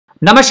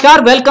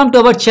Namaskar, welcome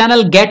to our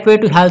channel Gateway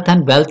to Health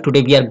and Wealth.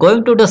 Today we are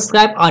going to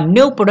describe a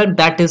new product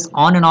that is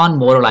On&On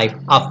Morolife,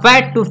 a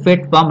fat to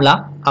fit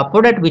formula, a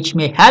product which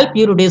may help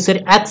you reduce your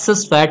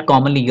excess fat,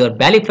 commonly your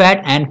belly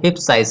fat and hip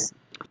size.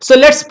 So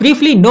let's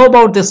briefly know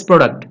about this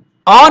product.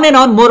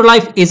 On&On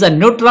Morolife is a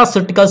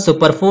nutraceutical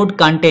superfood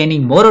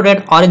containing moro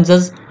red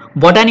oranges,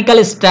 botanical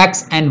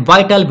extracts and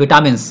vital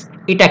vitamins.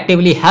 It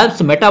actively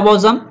helps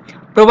metabolism,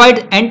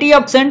 provides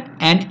antioxidant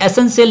and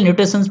essential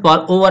nutrition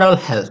for overall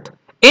health.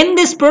 In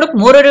this product,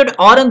 moro red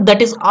orange, that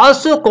is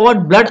also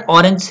called blood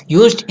orange,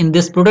 used in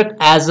this product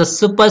as a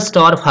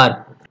superstar herb.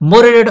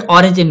 Moro red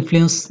orange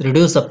influence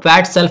reduce the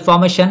fat cell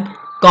formation,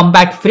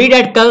 combat free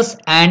radicals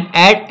and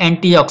add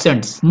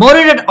antioxidants. Moro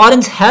red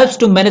orange helps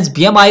to manage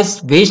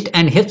BMIs, waist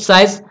and hip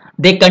size.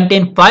 They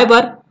contain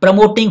fiber,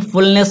 promoting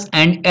fullness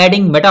and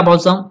aiding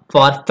metabolism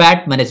for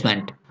fat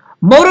management.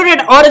 Moro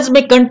red orange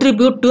may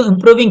contribute to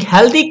improving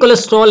healthy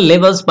cholesterol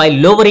levels by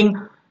lowering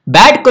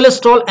bad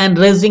cholesterol and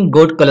raising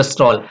good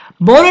cholesterol.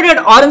 Moro red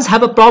orange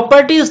have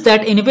properties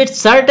that inhibit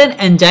certain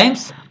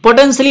enzymes,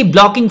 potentially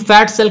blocking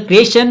fat cell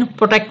creation,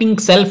 protecting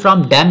cell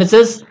from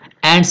damages,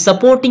 and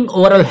supporting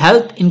overall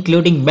health,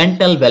 including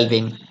mental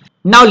well-being.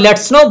 Now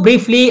let's know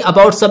briefly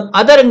about some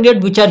other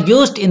ingredients which are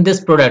used in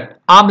this product.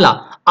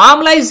 Amla.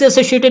 Amla is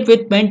associated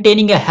with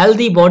maintaining a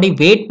healthy body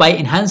weight by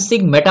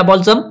enhancing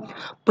metabolism,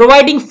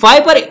 providing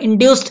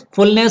fiber-induced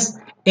fullness,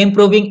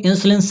 improving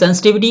insulin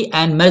sensitivity,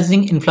 and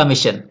managing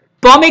inflammation.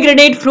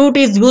 Pomegranate fruit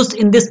is used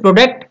in this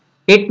product.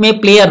 It may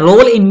play a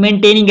role in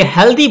maintaining a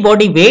healthy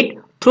body weight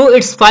through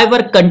its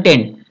fiber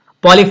content,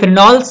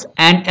 polyphenols,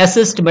 and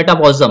assist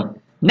metabolism.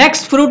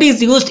 Next fruit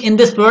is used in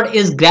this product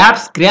is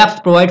grapes. Grapes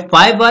provide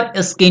fiber,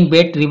 skin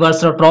weight,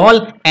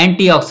 resveratrol,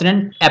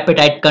 antioxidant,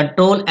 appetite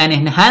control, and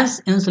enhance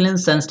insulin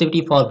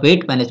sensitivity for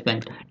weight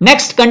management.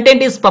 Next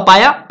content is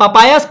papaya.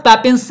 Papaya's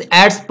papain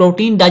adds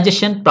protein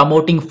digestion,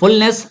 promoting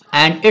fullness,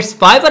 and its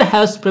fiber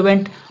helps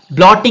prevent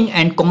bloating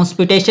and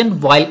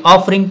constipation while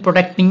offering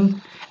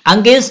protecting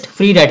against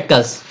free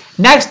radicals.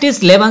 Next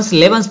is lemons.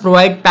 Lemons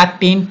provide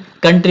pectin,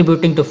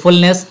 contributing to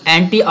fullness,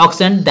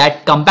 antioxidant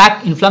that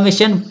combat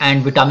inflammation,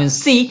 and vitamin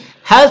C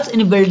helps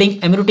in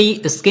building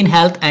immunity, skin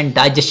health, and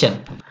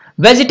digestion.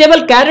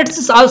 Vegetable carrots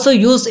is also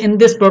used in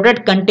this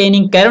product.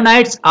 Containing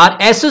carotenoids are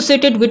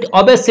associated with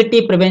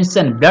obesity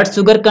prevention, blood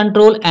sugar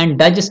control, and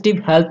digestive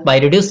health by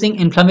reducing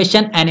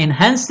inflammation and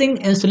enhancing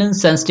insulin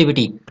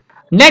sensitivity.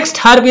 Next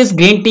herb is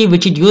green tea,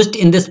 which is used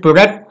in this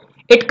product.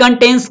 It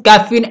contains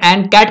caffeine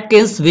and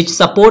catechins which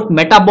support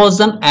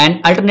metabolism and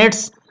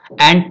alternates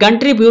and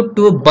contribute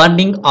to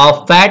burning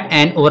of fat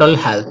and overall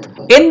health.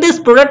 In this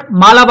product,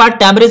 Malabar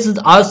tamarind is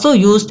also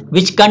used,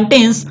 which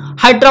contains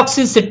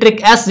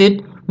hydroxycitric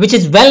acid, which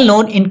is well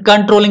known in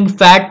controlling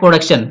fat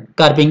production,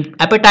 curbing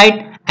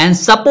appetite, and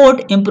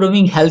support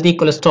improving healthy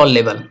cholesterol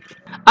level.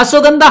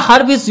 Ashwagandha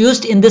herb is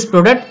used in this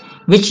product,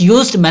 which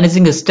used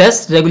managing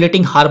stress,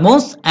 regulating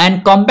hormones,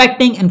 and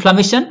combating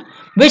inflammation,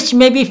 which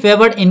may be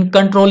favored in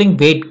controlling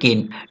weight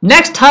gain.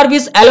 Next herb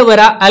is aloe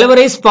vera. Aloe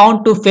vera is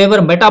found to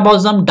favor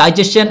metabolism,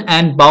 digestion,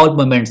 and bowel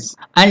movements.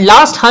 And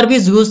last herb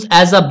is used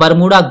as a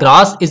Bermuda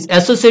grass, is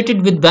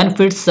associated with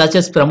benefits such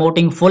as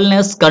promoting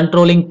fullness,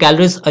 controlling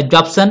calories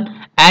absorption,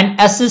 and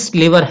assist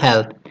liver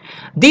health.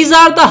 These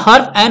are the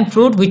herb and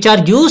fruit which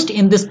are used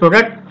in this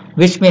product,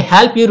 which may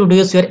help you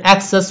reduce your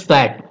excess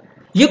fat.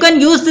 You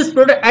can use this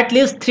product at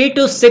least 3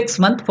 to 6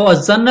 months for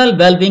general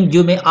well-being.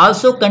 You may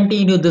also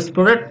continue this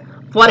product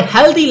for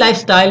healthy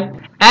lifestyle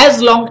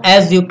as long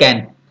as you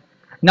can.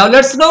 Now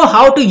let's know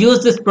how to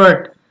use this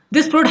product.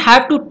 This product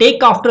have to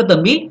take after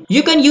the meal.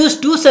 You can use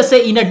 2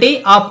 sachets in a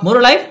day of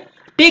Morolife.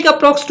 Take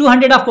approx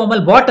 200 of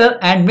normal water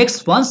and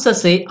mix 1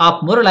 sachet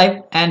of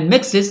Morolife and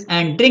mix this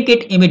and drink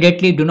it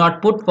immediately. Do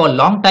not put for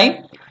long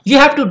time. You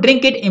have to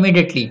drink it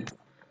immediately.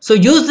 So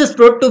use this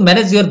product to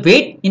manage your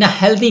weight in a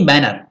healthy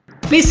manner.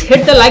 Please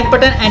hit the like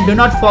button and do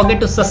not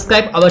forget to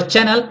subscribe our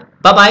channel.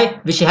 Bye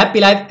bye. Wish you happy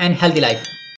life and healthy life.